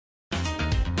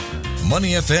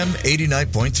Money FM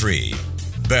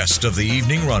 89.3. Best of the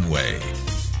evening runway.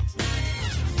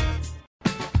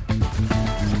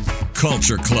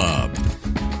 Culture Club.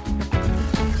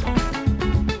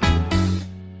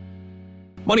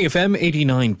 Money FM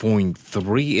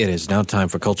 89.3. It is now time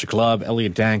for Culture Club.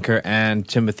 Elliot Danker and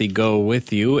Timothy Go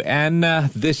with you. And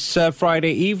this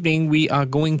Friday evening, we are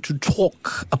going to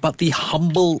talk about the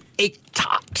humble egg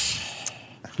tart.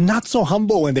 Not so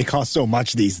humble when they cost so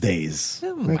much these days.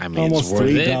 I mean, almost it's worth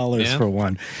 $3 for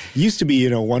one. Used to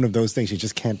be, one of those things you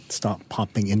just can't stop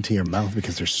popping into your mouth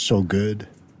because they're so good.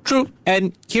 True.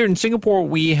 And here in Singapore,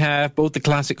 we have both the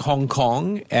classic Hong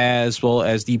Kong as well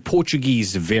as the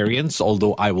Portuguese variants,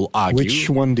 although I will argue... Which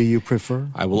one do you prefer?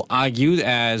 I will argue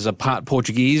as a part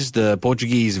Portuguese, the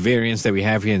Portuguese variants that we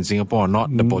have here in Singapore are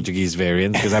not the Portuguese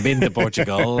variants, because I've been to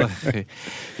Portugal.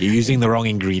 You're using the wrong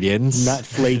ingredients. Not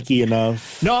flaky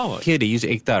enough. No, here they use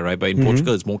egg tart, right? But in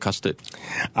Portugal, it's more custard.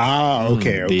 Ah,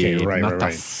 okay, right.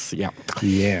 Natas. Yeah.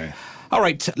 Yeah. All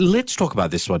right, let's talk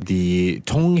about this one, the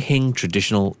Tong Heng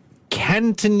traditional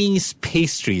Cantonese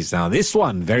pastries. Now, this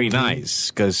one, very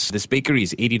nice, because this bakery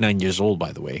is 89 years old,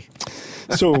 by the way.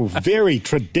 So, very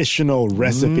traditional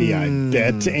recipe, I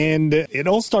bet. And it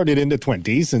all started in the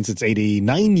 20s, since it's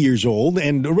 89 years old,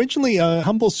 and originally a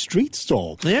humble street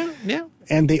stall. Yeah.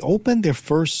 And they opened their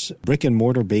first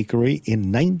brick-and-mortar bakery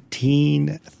in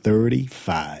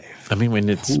 1935. I mean, when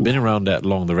it's been around that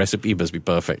long, the recipe must be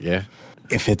perfect, yeah?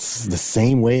 If it's the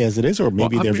same way as it is, or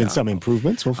maybe there have been some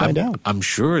improvements, we'll find out. I'm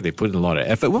sure they put in a lot of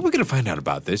effort. Well, we're going to find out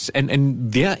about this.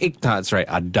 And their egg tarts, right,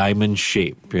 are diamond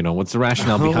shaped. What's the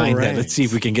rationale behind that? Let's see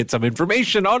if we can get some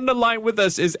information. On the line with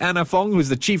us is Anna Fong, who's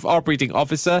the Chief Operating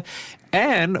Officer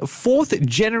and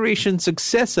fourth-generation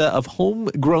successor of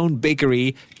homegrown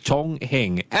bakery Tong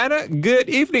Heng. Anna, good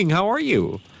evening. How are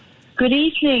you? Good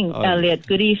evening, Elliot.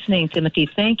 Good evening, Timothy.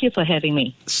 Thank you for having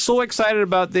me. So excited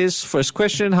about this. First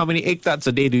question, how many egg tarts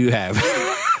a day do you have?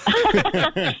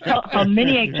 How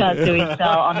many egg tarts do we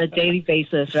sell on a daily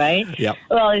basis, right? Yep.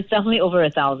 Well, it's definitely over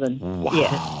 1,000. Wow.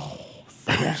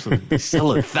 Yeah. They sell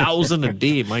 1,000 a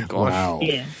day. My gosh. Wow.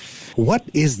 Yeah. What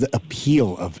is the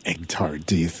appeal of egg tart,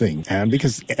 do you think? And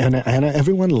because Anna,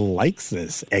 everyone likes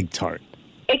this egg tart.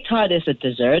 Egg tart is a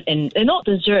dessert, and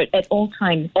dessert at all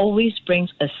times always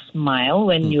brings a smile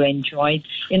when you enjoy it.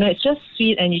 It's just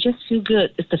sweet and you just feel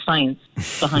good. It's the science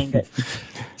behind it.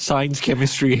 Science,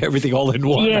 chemistry, everything all in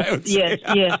one. Yes,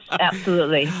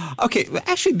 absolutely. Okay,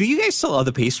 actually, do you guys sell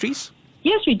other pastries?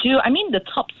 Yes, we do. I mean, the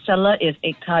top seller is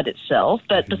egg tart itself,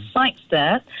 but besides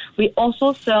that, we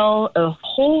also sell a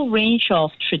whole range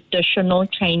of traditional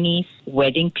Chinese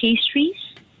wedding pastries.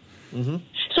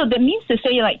 So that means to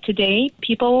say, like today,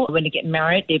 people, when they get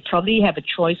married, they probably have a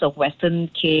choice of Western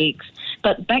cakes.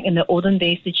 But back in the olden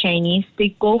days, the Chinese, they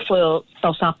go for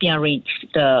Tau Sa Piah range,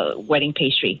 the wedding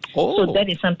pastry. Oh. So that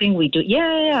is something we do.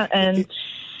 Yeah. And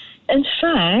in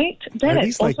fact, that are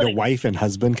these like the wife and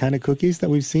husband kind of cookies that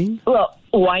we've seen? Well,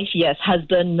 wife, yes.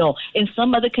 Husband, no. In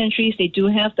some other countries, they do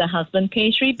have the husband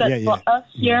pastry. But for us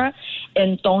here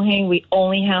in Tong Heng, we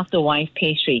only have the wife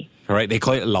pastry. Correct. They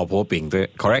call it 老婆饼,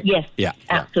 correct? Yes. Yeah.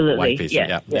 Absolutely. White pastry.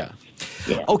 Yeah.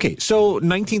 Okay, so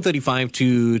 1935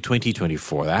 to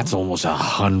 2024, that's almost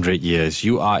 100 years.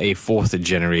 You are a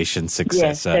fourth-generation successor.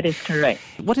 Yes, that is correct.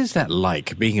 What is that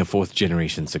like, being a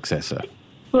fourth-generation successor?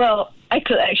 Well, I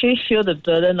could actually feel the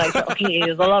burden, like, okay,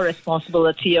 there's a lot of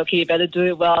responsibility, okay, you better do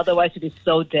it well, otherwise you'll be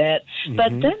so dead.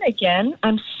 But then again,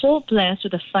 I'm so blessed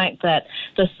with the fact that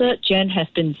the third gen has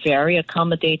been very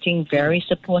accommodating, very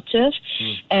supportive,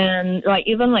 and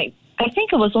I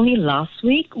think it was only last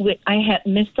week I had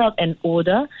missed out an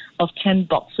order of 10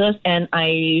 boxes and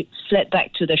I fled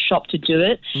back to the shop to do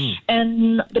it.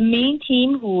 And the main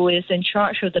team who is in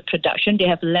charge of the production, they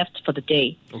have left for the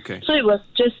day. Okay. So it was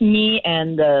just me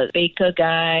and the baker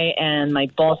guy and my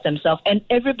boss themselves, and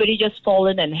everybody just fall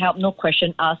in and help, no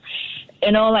question asked.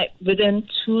 Within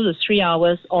 2 to 3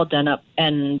 hours, all done up.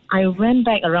 And I ran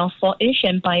back around 4-ish,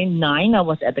 and by 9, I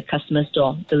was at the customer's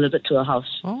door, delivered to a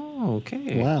house. Oh,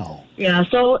 okay. Wow. Yeah,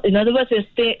 so in other words,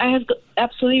 I have got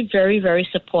absolutely very, very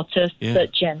supportive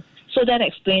third gen. So that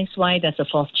explains why there's a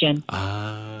fourth gen.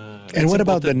 And what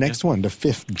about the next one, the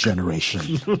fifth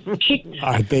generation?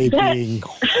 Are they being...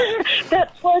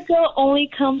 That poor girl only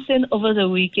comes in over the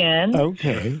weekend.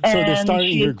 Okay. So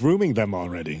you're grooming them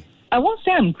already. I won't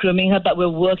say I'm grooming her, but we're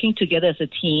working together as a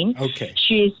team. Okay.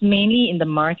 She is mainly in the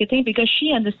marketing because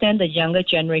she understands the younger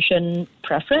generation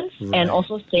preference and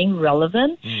also staying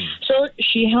relevant. So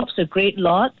she helps a great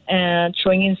lot and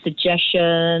throwing in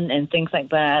suggestions and things like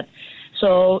that.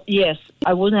 So, yes,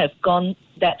 I wouldn't have gone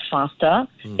that faster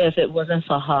if it wasn't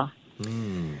for her.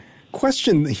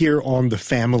 Question here on the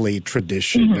family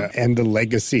tradition and the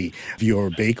legacy of your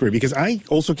bakery, because I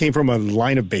also came from a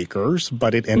line of bakers,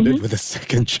 but it ended with a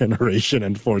second generation,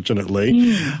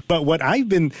 unfortunately. But what I've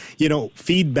been,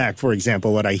 feedback, for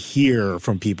example, what I hear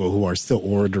from people who are still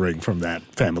ordering from that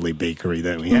family bakery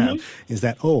that we have is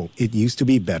that, it used to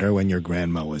be better when your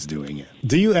grandma was doing it.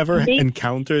 Do you ever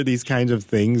encounter these kinds of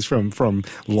things from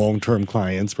long-term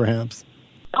clients, perhaps?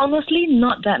 Honestly,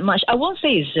 not that much. I won't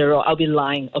say it's zero. I'll be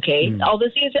lying, okay?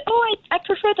 Obviously, I say, I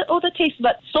prefer the older taste.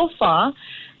 But so far,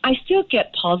 I still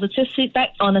get positive feedback.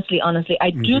 Honestly,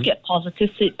 I do get positive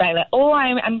feedback. Like,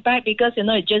 I'm back because,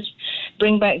 it just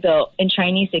bring back in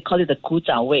Chinese, they call it the 古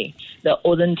早味, the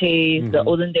olden taste, the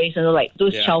olden days, like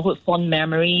those childhood fond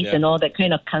memories and all that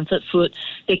kind of comfort food.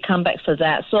 They come back for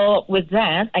that. So with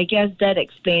that, I guess that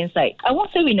explains, I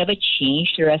won't say we never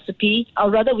changed the recipe. Or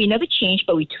rather, we never changed,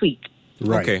 but we tweaked.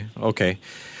 Right. Okay.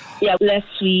 Yeah, less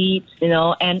sweet,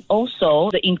 and also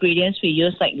the ingredients we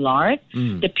use, like lard,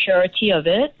 the purity of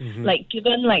it,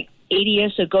 given 80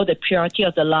 years ago, the purity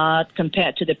of the lard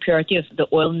compared to the purity of the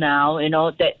oil now,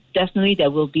 that definitely there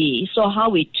will be. So how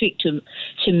we tweak to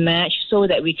match so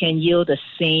that we can yield the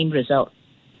same result.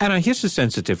 Anna, here's a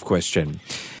sensitive question.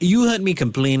 You heard me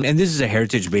complain, and this is a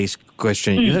heritage-based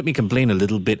question. You heard me complain a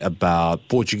little bit about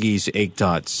Portuguese egg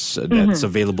tarts that's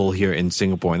available here in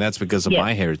Singapore, and that's because of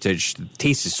my heritage. The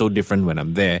taste is so different when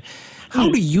I'm there. How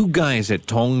do you guys at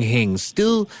Tong Heng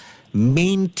still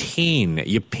maintain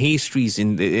your pastries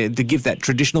to give that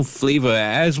traditional flavor,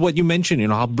 as what you mentioned,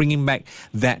 how bringing back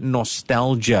that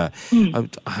nostalgia?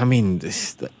 I mean,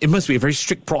 it must be a very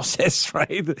strict process,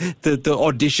 right? The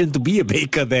audition to be a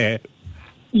baker there.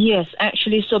 Yes,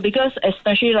 actually. So because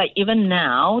especially even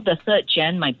now, the third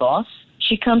gen, my boss,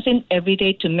 she comes in every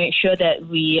day to make sure that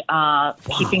we are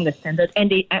keeping the standard. And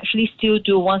they actually still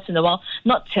do once in a while,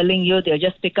 not telling you, they'll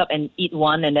just pick up and eat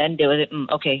one and then they will say,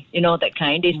 okay, that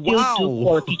kind. They still do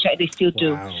quality check. They still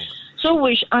do. So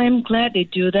which I'm glad they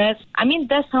do that. I mean,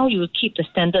 that's how you keep the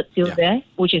standard still there,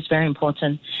 which is very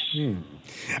important.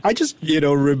 I just,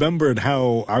 remembered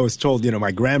how I was told,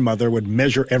 my grandmother would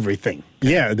measure everything.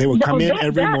 Yeah, they would come in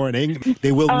every morning.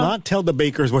 They will not tell the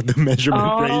bakers what the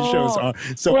measurement ratios are,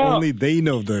 so only they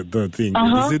know the thing.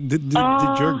 Did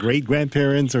your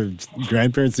great-grandparents or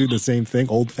grandparents do the same thing,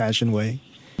 old-fashioned way?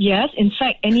 Yes, in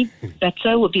fact, any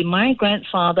better would be my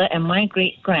grandfather and my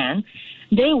great-grand.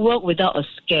 They work without a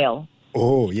scale.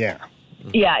 Oh, yeah.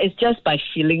 Yeah, it's just by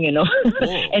feeling,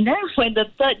 And then when the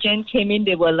third gen came in,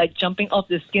 they were jumping off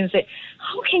the skin and said,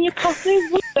 how can you possibly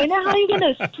work? And then how are you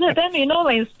going to split them,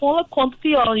 in smaller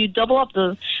quantity, or you double up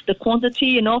the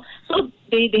quantity, So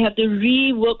they have to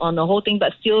rework on the whole thing,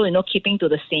 but still, keeping to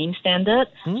the same standard.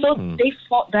 So they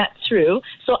fought that through.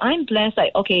 So I'm blessed,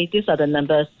 okay, these are the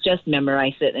numbers, just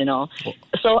memorize it,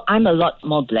 So I'm a lot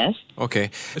more blessed.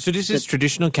 Okay. So this is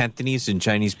traditional Cantonese and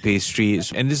Chinese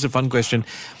pastries. And this is a fun question.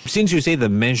 Since you say the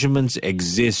measurements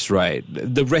exist, right?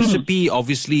 The recipe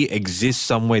obviously exists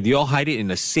somewhere. Do you all hide it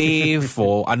in a safe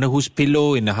or under whose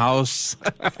pillow in the house?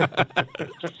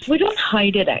 We don't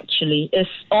hide it, actually. It's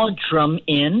all drummed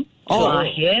in to our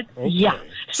head. Okay. Yeah.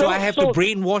 So I have to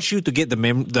brainwash you to get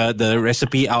the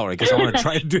recipe out, right? Because I want to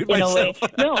try to do it myself.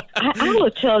 No, I will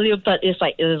tell you, but it's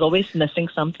it is always missing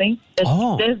something. This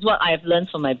is what I've learned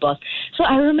from my boss. So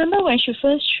I remember when she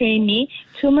first trained me,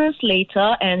 2 months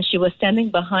later, and she was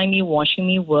standing behind me watching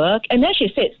me work, and then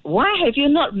she said, why have you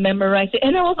not memorized it?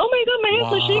 And I was, oh my God, my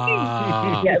hands are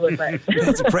shaking. Yeah, it was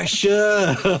That's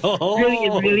pressure.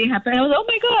 It really happened. I was, oh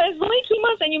my God, it's only 2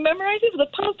 months and you memorized it for the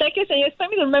past decades and you expect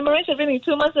me to memorize everything in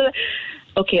 2 months.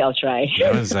 Okay, I'll try.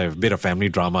 There's a bit of family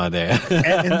drama there.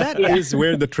 and that is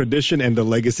where the tradition and the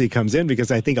legacy comes in,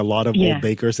 because I think a lot of old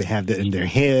bakers, they have that in their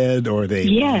head, or they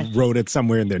wrote it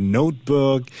somewhere in their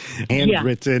notebook,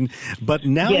 handwritten. But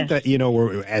now that,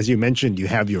 as you mentioned, you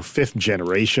have your fifth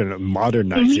generation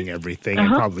modernizing everything, and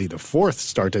probably the fourth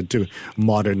started to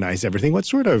modernize everything. What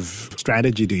sort of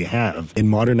strategy do you have in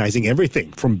modernizing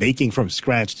everything, from baking from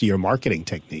scratch to your marketing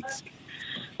techniques?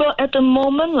 Well, at the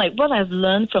moment, what I've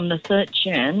learned from the third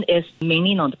gen is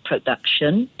mainly on the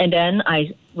production. And then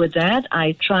with that,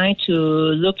 I try to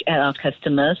look at our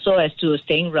customers so as to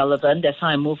staying relevant. That's how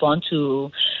I move on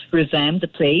to revamp the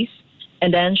place.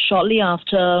 And then shortly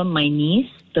after, my niece,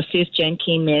 the fifth gen,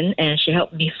 came in and she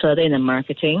helped me further in the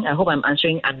marketing. I hope I'm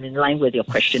in line with your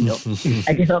question, though.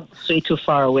 I did not stray too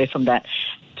far away from that.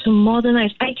 To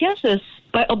modernize, I guess, is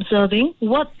by observing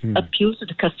what appeals to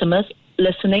the customers,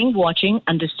 listening, watching,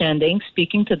 understanding,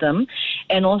 speaking to them,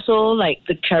 and also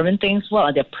the current things, what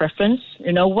are their preference,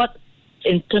 what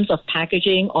in terms of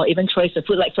packaging or even choice of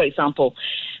food. For example,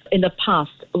 in the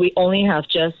past, we only have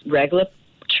just regular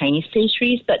Chinese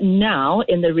pastries. But now,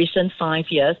 in the recent 5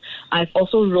 years, I've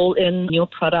also rolled in new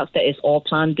products that is all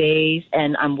plant-based,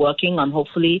 and I'm working on,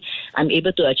 hopefully, I'm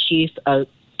able to achieve a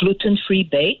gluten-free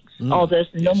bake. All this,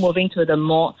 moving to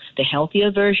the healthier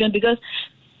version, because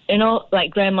like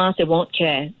grandmas, they won't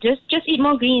care. Just eat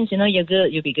more greens, you're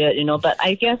good, you'll be good, But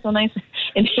I guess sometimes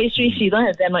in pastries, you don't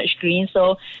have that much green,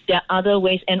 so there are other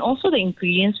ways. And also the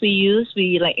ingredients we use,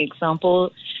 like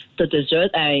example, the dessert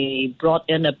I brought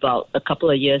in about a couple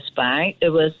of years back, it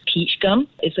was peach gum.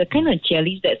 It's a kind of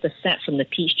jelly that's a set from the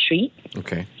peach tree.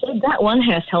 Okay. So that one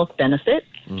has health benefit.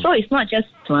 So it's not just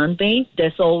plant-based,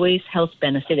 there's always health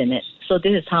benefit in it. So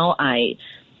this is how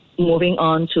moving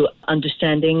on to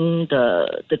understanding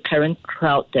the current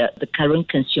crowd, the current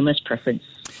consumer's preference.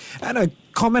 And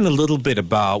comment a little bit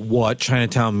about what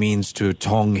Chinatown means to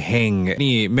Tong Heng.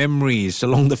 Any memories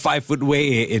along the 5-foot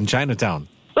way in Chinatown?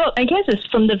 Well, I guess it's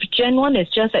from the Gen 1,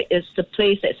 it's just like it's the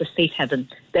place that's a safe haven.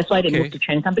 That's why they moved to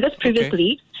Chinatown. Because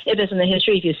previously, if it's in the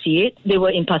history, if you see it, they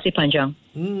were in Pasir Panjang.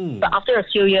 But after a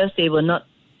few years, they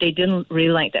didn't really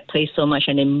like that place so much,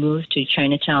 and they moved to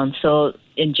Chinatown. So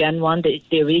in Gen 1, they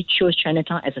really chose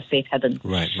Chinatown as a safe haven.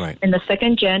 Right. In the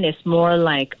second Gen, it's more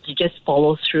like you just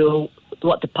follow through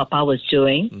what the papa was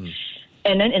doing.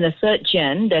 And then in the third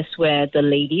Gen, that's where the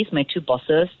ladies, my two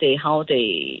bosses, how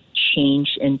they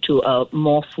changed into a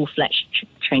more full-fledged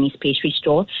Chinese pastry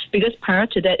store. Because prior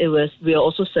to that, we were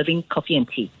also serving coffee and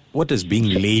tea. What does being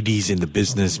ladies in the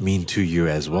business mean to you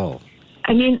as well?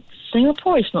 I mean,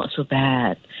 Singapore is not so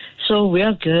bad. So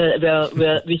we're good.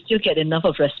 We still get enough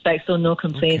of respect, so no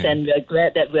complaints. And we're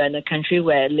glad that we're in a country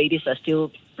where ladies are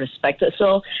still respected.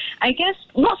 So I guess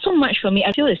not so much for me.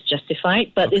 I feel it's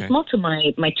justified, but it's more to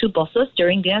my two bosses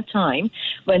during their time,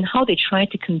 how they try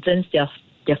to convince their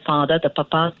father, the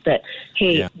papa, that,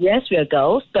 hey, yes, we are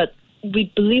girls, but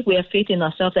we believe we have faith in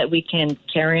ourselves that we can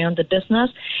carry on the business,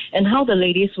 and how the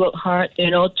ladies work hard,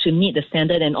 to meet the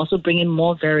standard and also bring in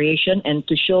more variation and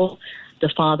to show the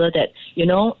father that,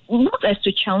 not as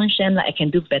to challenge them like I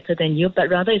can do better than you, but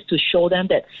rather is to show them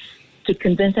that, to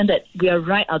convince them that we are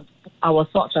right, our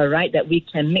thoughts are right, that we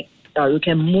can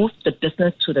move the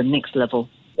business to the next level.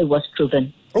 It was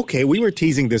proven. Okay, we were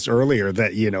teasing this earlier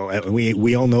that,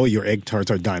 we all know your egg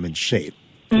tarts are diamond shaped.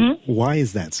 Why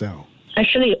is that so?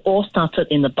 Actually, it all started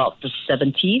in about the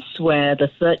 70s, where the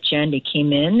third gen, they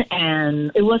came in,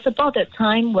 and it was about that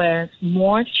time where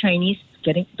more Chinese,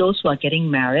 those who are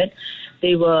getting married,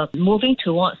 they were moving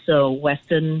towards a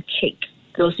Western cake.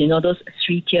 Those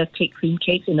 3-tier cream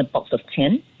cakes in a box of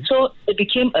 10. So it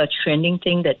became a trending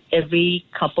thing that every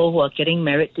couple who are getting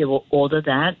married, they will order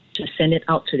that to send it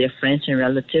out to their friends and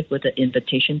relatives with an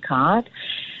invitation card.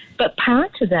 But prior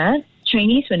to that,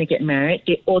 Chinese, when they get married,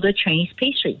 they order Chinese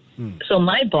pastry. So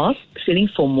my boss, feeling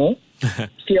FOMO,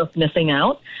 fear of missing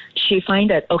out, she find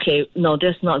that, okay, no,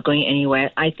 this is not going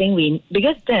anywhere. I think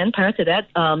because then, prior to that,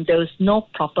 there was no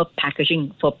proper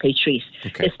packaging for pastries.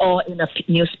 It's all in a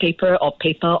newspaper or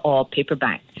paper or paper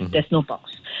bag. There's no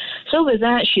box. So with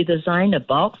that, she designed a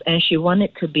box, and she wanted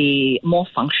it to be more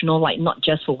functional, like not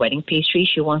just for wedding pastries.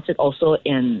 She wants it also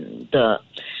in the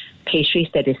pastries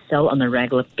that they sell on a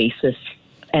regular basis.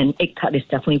 And egg tart is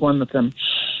definitely one of them.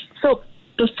 So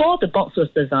before the box was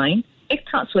designed, egg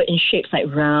tarts were in shapes like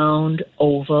round,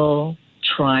 oval,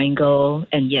 triangle,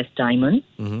 and yes, diamond.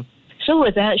 So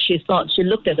with that, she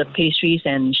looked at the pastries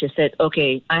and she said,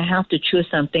 okay, I have to choose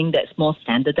something that's more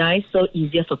standardized, so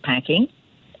easier for packing.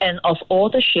 And of all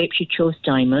the shapes, she chose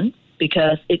diamond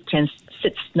because it can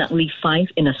sit snugly 5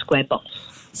 in a square box.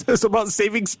 So it's about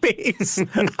saving space. So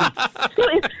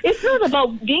it's not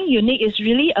about being unique. It's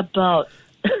really about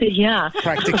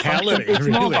practicality. It's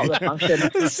more about the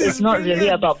function. It's not really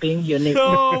about being unique.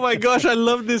 Oh my gosh, I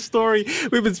love this story.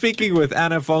 We've been speaking with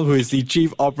Anna Fong, who is the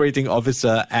Chief Operating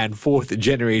Officer and 4th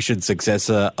generation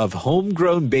successor of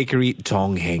homegrown bakery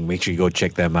Tong Heng. Make sure you go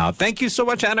check them out. Thank you so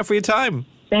much, Anna, for your time.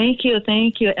 Thank you,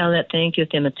 Elliot. Thank you,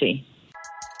 Timothy.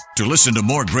 To listen to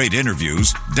more great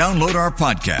interviews, download our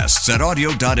podcasts at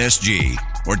audio.sg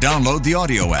or download the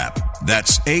audio app.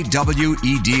 That's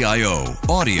AWEDIO,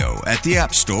 audio at the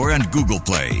App Store and Google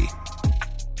Play.